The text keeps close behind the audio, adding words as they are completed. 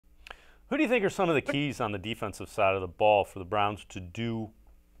Who do you think are some of the keys on the defensive side of the ball for the Browns to do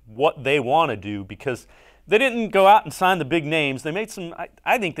what they want to do? Because they didn't go out and sign the big names. They made some,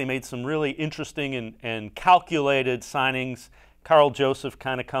 I think they made some really interesting and calculated signings. Carl Joseph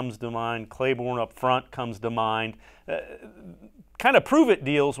kind of comes to mind. Claiborne up front comes to mind. Kind of prove-it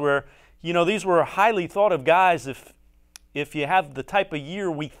deals where, you know, these were highly thought of guys. If you have the type of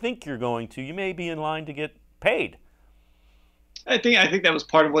year we think you're going to, you may be in line to get paid. I think that was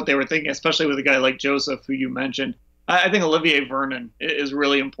part of what they were thinking, especially with a guy like Joseph, who you mentioned. I think Olivier Vernon is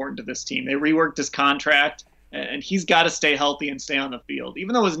really important to this team. They reworked his contract, and he's got to stay healthy and stay on the field.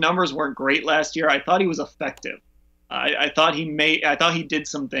 Even though his numbers weren't great last year, I thought he was effective. I thought he did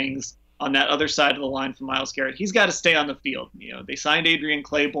some things on that other side of the line for Myles Garrett. He's got to stay on the field. You know, they signed Adrian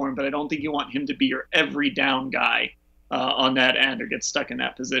Claiborne, but I don't think you want him to be your every down guy on that end or get stuck in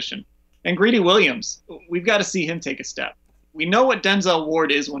that position. And Greedy Williams, we've got to see him take a step. We know what Denzel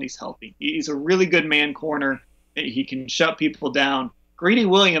Ward is when he's healthy. He's a really good man corner. He can shut people down. Greedy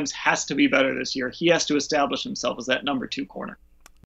Williams has to be better this year. He has to establish himself as that number 2 corner.